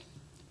 right?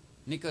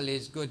 Nickel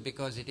is good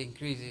because it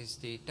increases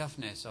the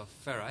toughness of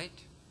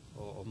ferrite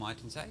or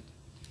martensite.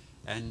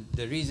 And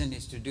the reason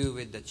is to do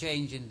with the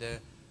change in the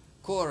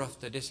core of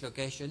the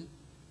dislocation,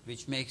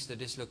 which makes the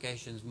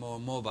dislocations more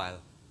mobile.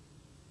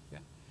 Yeah?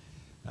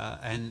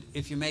 And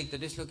if you make the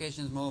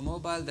dislocations more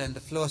mobile, then the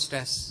flow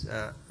stress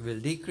will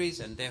decrease,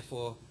 and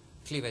therefore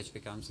cleavage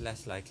becomes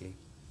less likely.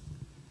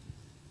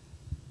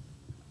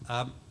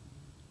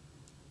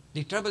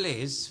 The trouble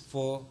is,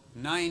 for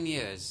 9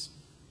 years,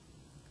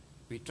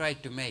 we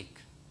tried to make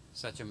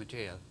such a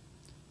material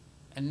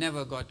and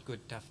never got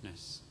good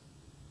toughness.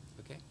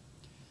 Okay?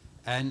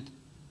 And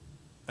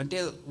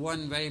until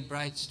one very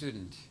bright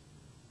student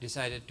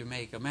decided to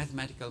make a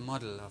mathematical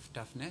model of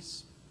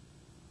toughness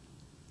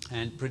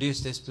and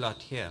produce this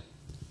plot here.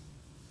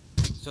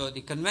 So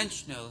the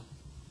conventional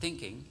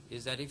thinking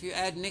is that if you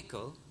add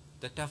nickel,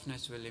 the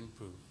toughness will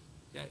improve.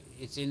 Yeah?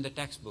 It's in the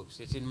textbooks.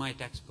 It's in my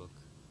textbook.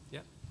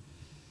 Yeah?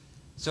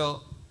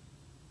 So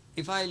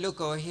if I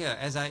look over here,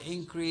 as I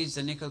increase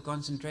the nickel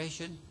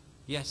concentration,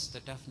 yes, the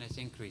toughness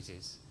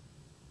increases.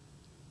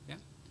 Yeah?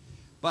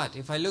 But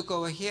if I look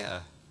over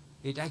here,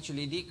 it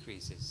actually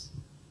decreases.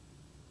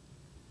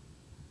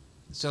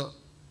 So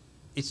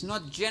it's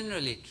not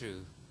generally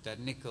true that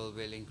nickel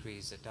will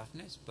increase the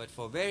toughness, but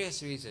for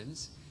various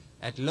reasons,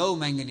 at low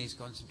manganese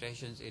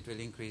concentrations, it will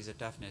increase the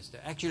toughness.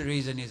 The actual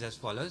reason is as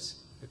follows.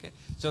 Okay?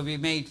 So we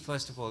made,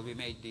 first of all, we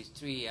made these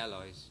 3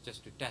 alloys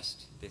just to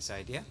test this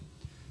idea.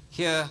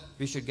 Here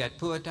we should get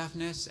poor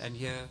toughness, and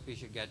here we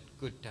should get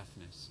good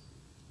toughness.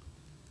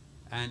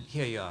 And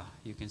here you are.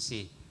 You can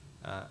see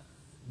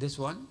this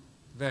one,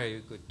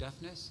 very good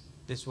toughness.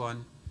 This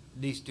one,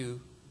 these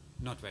two,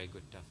 not very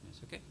good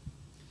toughness. Okay?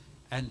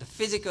 And the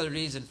physical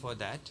reason for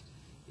that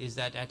is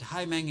that at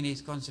high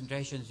manganese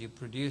concentrations, you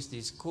produce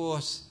these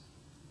coarse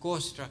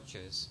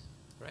structures,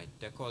 right?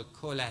 They're called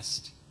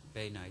coalesced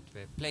bainite,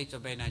 where plates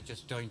of bainite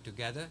just join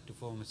together to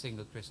form a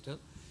single crystal.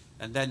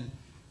 And then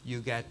you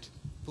get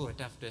poor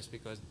toughness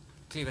because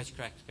cleavage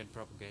cracks can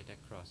propagate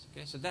across.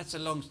 Okay? So that's a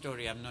long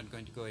story I'm not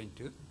going to go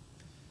into.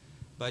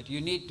 But you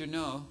need to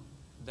know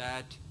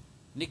that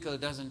nickel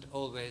doesn't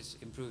always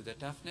improve the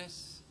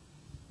toughness,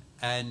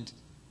 and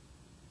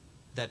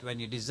that when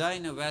you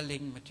design a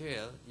welding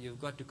material,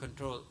 you've got to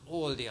control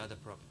all the other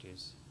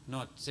properties,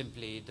 not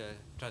simply the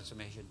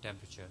transformation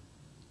temperature.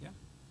 Yeah?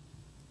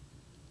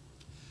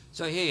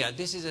 So here,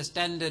 this is a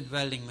standard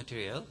welding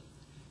material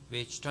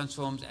which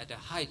transforms at a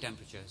high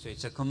temperature. So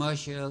it's a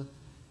commercial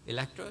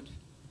electrode,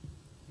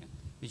 yeah,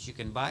 which you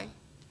can buy.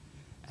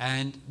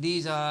 And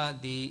these are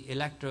the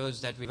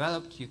electrodes that we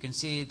developed. You can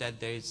see that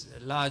there is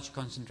large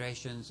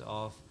concentrations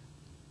of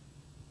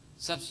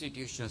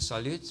substitutional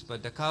solutes,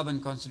 but the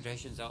carbon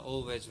concentrations are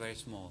always very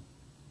small,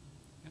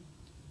 yeah,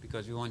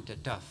 because we want a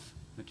tough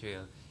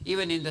material.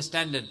 Even in the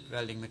standard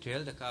welding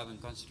material, the carbon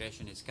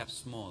concentration is kept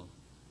small,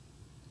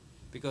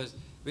 because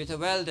with a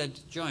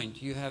welded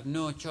joint, you have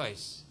no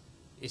choice.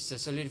 It's the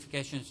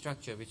solidification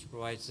structure which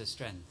provides the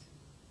strength.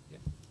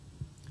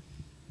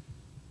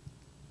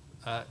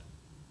 Yeah.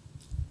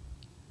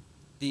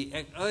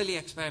 The early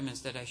experiments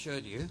that I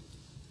showed you,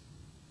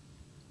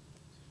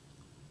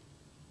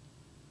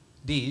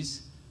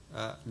 these,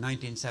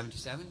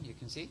 1977, you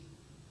can see,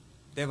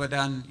 they were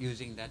done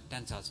using that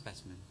tensile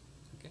specimen.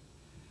 Okay?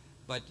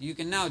 But you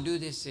can now do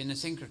this in a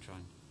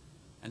synchrotron,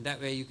 and that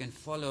way you can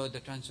follow the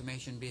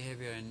transformation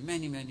behavior and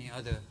many, many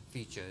other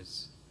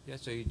features. Yeah?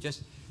 So you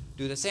just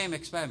do the same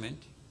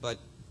experiment, but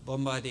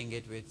bombarding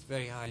it with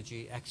very high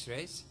energy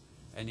X-rays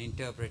and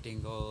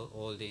interpreting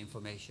all the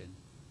information.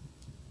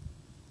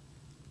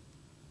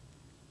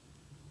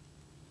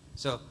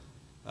 So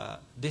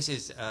this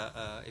is,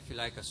 if you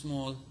like, a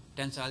small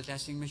tensile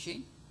testing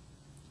machine,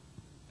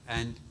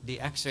 and the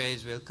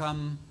X-rays will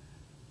come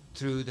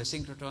through the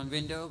synchrotron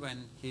window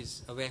when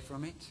he's away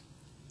from it,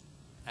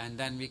 and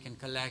then we can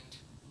collect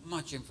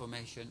much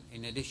information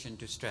in addition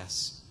to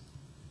stress.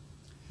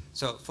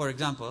 So, for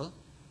example,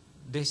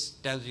 this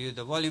tells you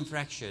the volume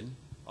fraction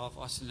of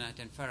austenite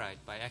and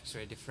ferrite by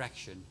X-ray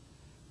diffraction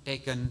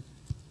taken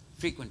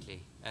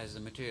frequently as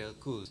the material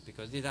cools,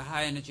 because these are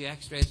high energy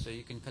X-rays, so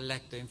you can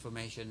collect the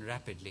information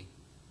rapidly.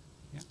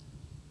 Yeah?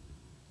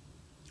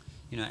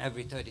 You know,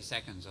 every 30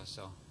 seconds or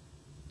so.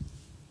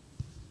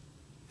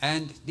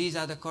 And these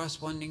are the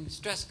corresponding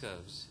stress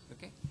curves.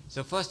 Okay?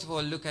 So first of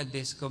all, look at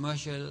this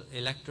commercial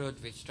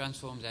electrode which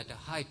transforms at a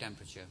high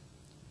temperature.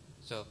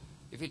 So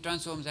if it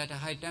transforms at a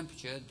high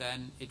temperature,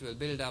 then it will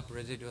build up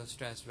residual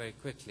stress very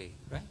quickly,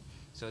 right?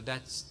 So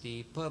that's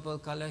the purple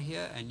color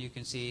here, and you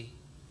can see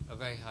a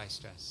very high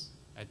stress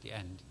at the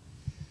end.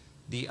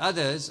 The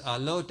others are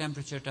low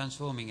temperature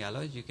transforming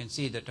alloys. You can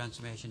see the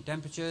transformation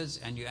temperatures,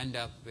 and you end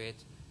up with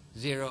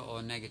 0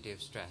 or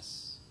negative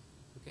stress.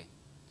 Okay?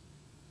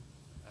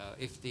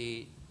 If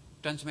the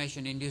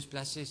transformation induced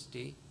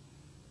plasticity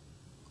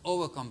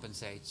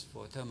overcompensates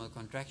for thermal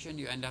contraction,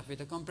 you end up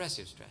with a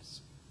compressive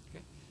stress.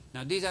 Okay?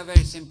 Now these are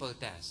very simple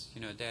tests.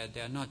 You know,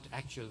 they are not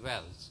actual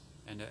welds,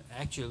 and an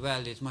actual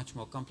weld is much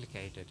more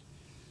complicated.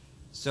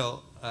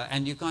 So,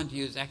 and you can't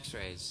use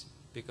X-rays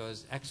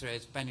because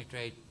X-rays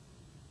penetrate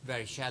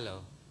very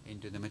shallow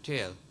into the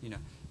material. You know,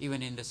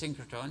 even in the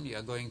synchrotron, you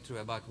are going through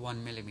about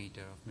 1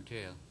 millimeter of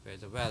material,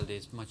 whereas a weld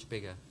is much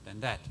bigger than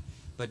that.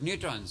 But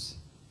neutrons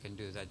can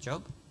do that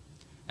job.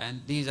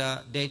 And these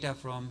are data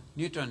from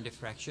neutron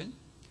diffraction,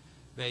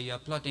 where you are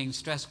plotting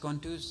stress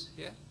contours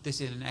here.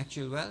 This is an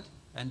actual weld,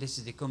 and this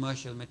is the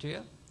commercial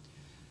material.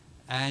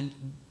 And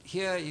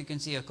here you can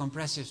see a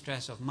compressive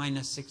stress of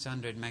minus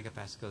 600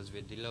 megapascals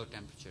with the low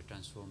temperature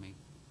transforming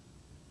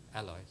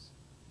alloys.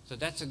 So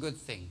that's a good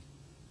thing.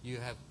 You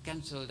have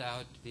cancelled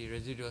out the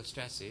residual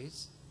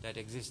stresses that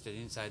existed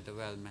inside the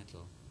weld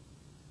metal.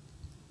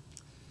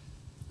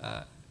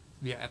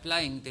 We are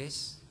applying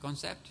this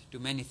concept to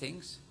many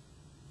things,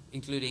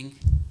 including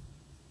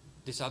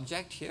this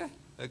object here,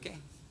 okay?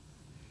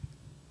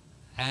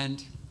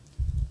 And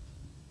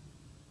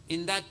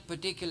in that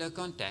particular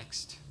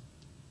context,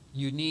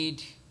 you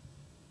need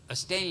a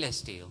stainless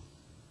steel.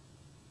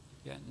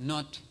 Yeah,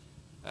 not,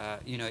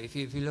 you know, if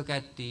you look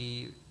at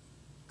the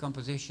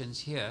compositions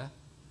here,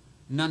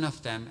 none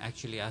of them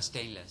actually are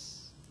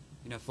stainless.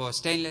 You know, for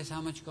stainless,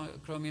 how much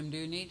chromium do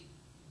you need?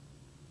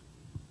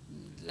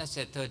 Let's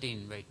say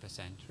 13 weight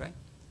percent, right?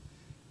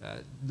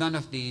 None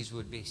of these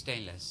would be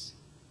stainless.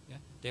 Yeah?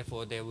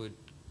 Therefore, they would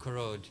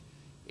corrode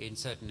in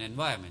certain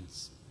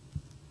environments.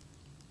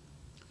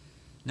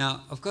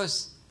 Now, of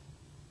course,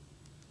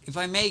 if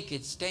I make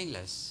it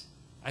stainless,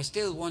 I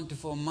still want to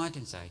form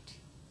martensite.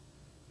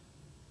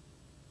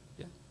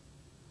 Yeah?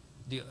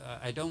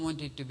 I don't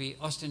want it to be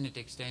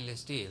austenitic stainless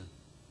steel.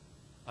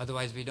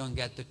 Otherwise, we don't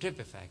get the TWIP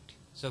effect.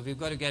 So we've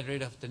got to get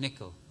rid of the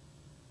nickel.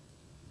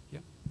 Yeah?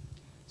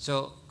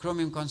 So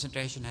chromium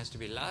concentration has to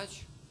be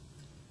large.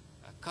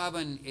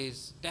 Carbon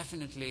is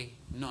definitely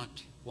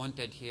not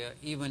wanted here,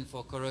 even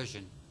for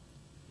corrosion,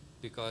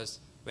 because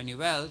when you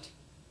weld,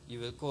 you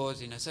will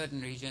cause in a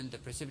certain region the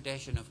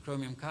precipitation of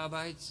chromium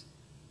carbides,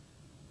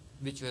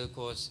 which will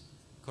cause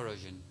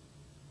corrosion.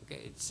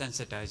 Okay? It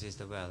sensitizes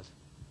the weld.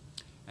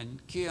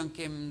 And Kyung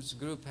Kim's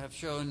group have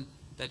shown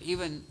that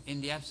even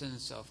in the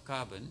absence of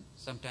carbon,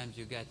 sometimes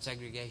you get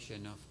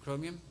segregation of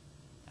chromium,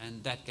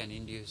 and that can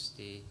induce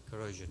the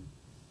corrosion.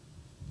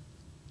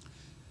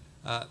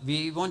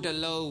 We want a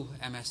low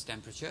MS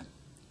temperature.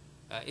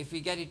 If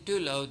we get it too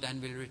low, then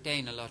we'll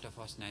retain a lot of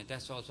austenite.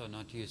 That's also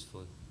not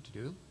useful to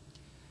do.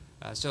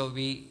 So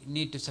we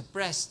need to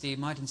suppress the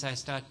martensite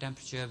start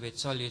temperature with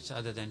solutes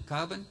other than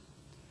carbon.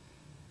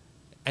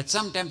 At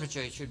some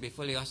temperature, it should be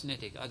fully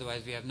austenitic.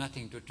 Otherwise, we have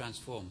nothing to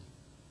transform.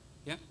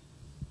 Yeah?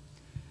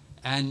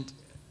 And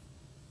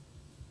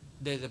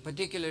there's a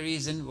particular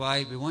reason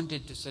why we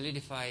wanted to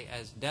solidify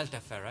as delta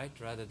ferrite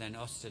rather than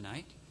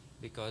austenite,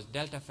 because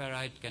delta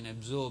ferrite can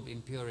absorb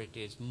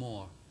impurities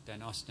more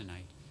than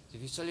austenite. So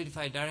if you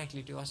solidify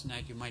directly to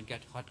austenite, you might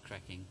get hot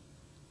cracking.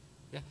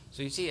 Yeah?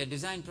 So you see, a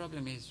design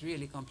problem is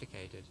really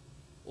complicated.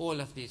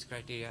 All of these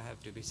criteria have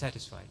to be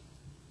satisfied.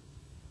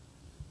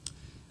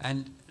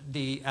 And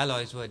the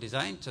alloys were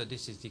designed. So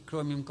this is the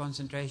chromium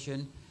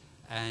concentration,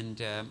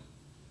 and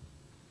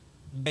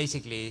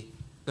basically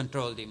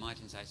control the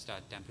martensite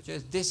start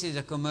temperatures. This is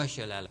a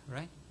commercial alloy,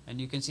 right? And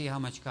you can see how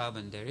much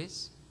carbon there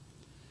is.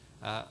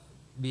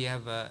 We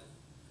have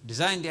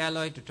designed the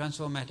alloy to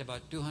transform at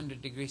about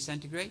 200 degrees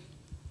centigrade.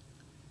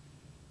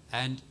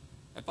 And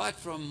apart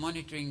from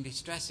monitoring the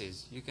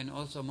stresses, you can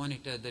also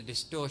monitor the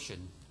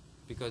distortion,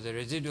 because the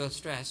residual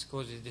stress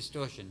causes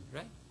distortion,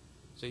 right?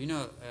 So you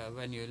know,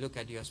 when you look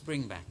at your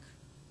spring back,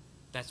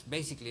 that's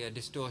basically a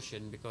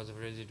distortion because of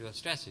residual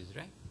stresses,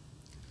 right?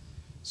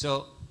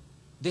 So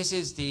this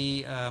is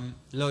the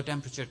low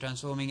temperature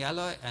transforming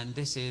alloy, and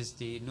this is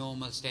the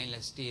normal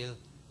stainless steel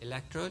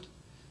electrode.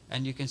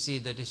 And you can see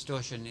the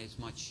distortion is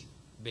much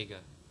bigger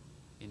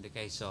in the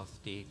case of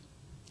the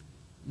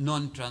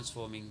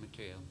non-transforming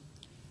material.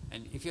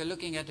 And if you're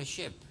looking at a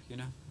ship, you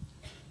know,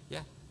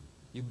 yeah,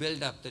 you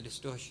build up the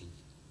distortion.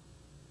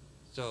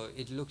 So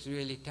it looks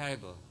really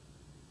terrible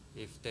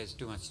if there's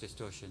too much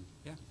distortion.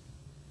 Yeah.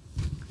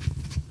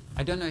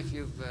 I don't know if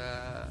you've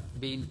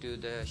been to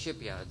the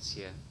shipyards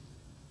here.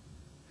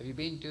 Have you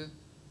been to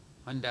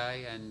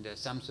Hyundai and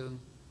Samsung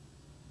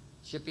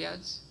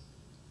shipyards?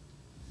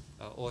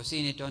 Or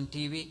seen it on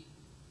TV,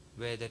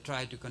 where they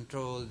try to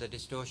control the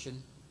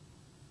distortion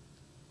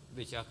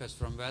which occurs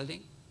from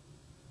welding?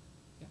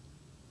 Yeah.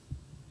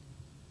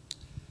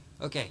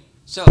 Okay,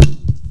 so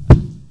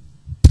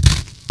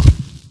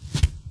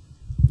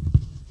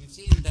we've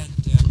seen that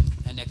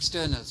an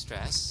external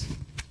stress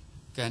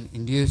can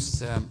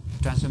induce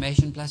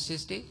transformation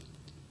plasticity,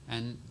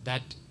 and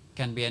that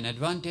can be an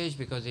advantage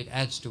because it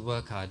adds to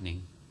work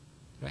hardening,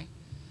 right?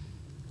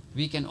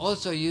 We can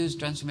also use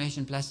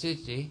transformation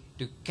plasticity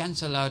to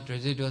cancel out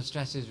residual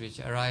stresses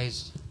which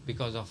arise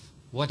because of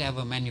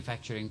whatever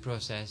manufacturing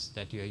process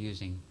that you're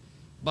using.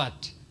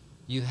 But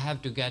you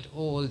have to get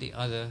all the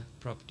other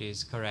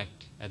properties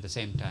correct at the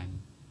same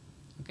time.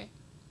 Okay?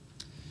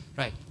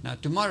 Right. Now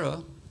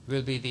tomorrow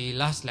will be the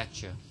last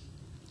lecture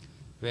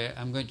where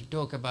I'm going to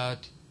talk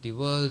about the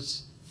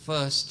world's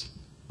first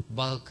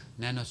bulk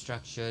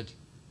nanostructured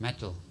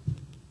metal.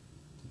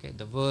 Okay?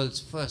 The world's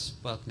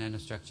first bulk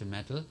nanostructured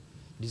metal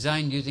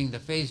designed using the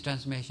phase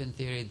transformation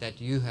theory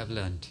that you have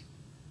learned.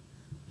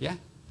 Yeah?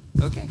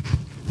 Okay.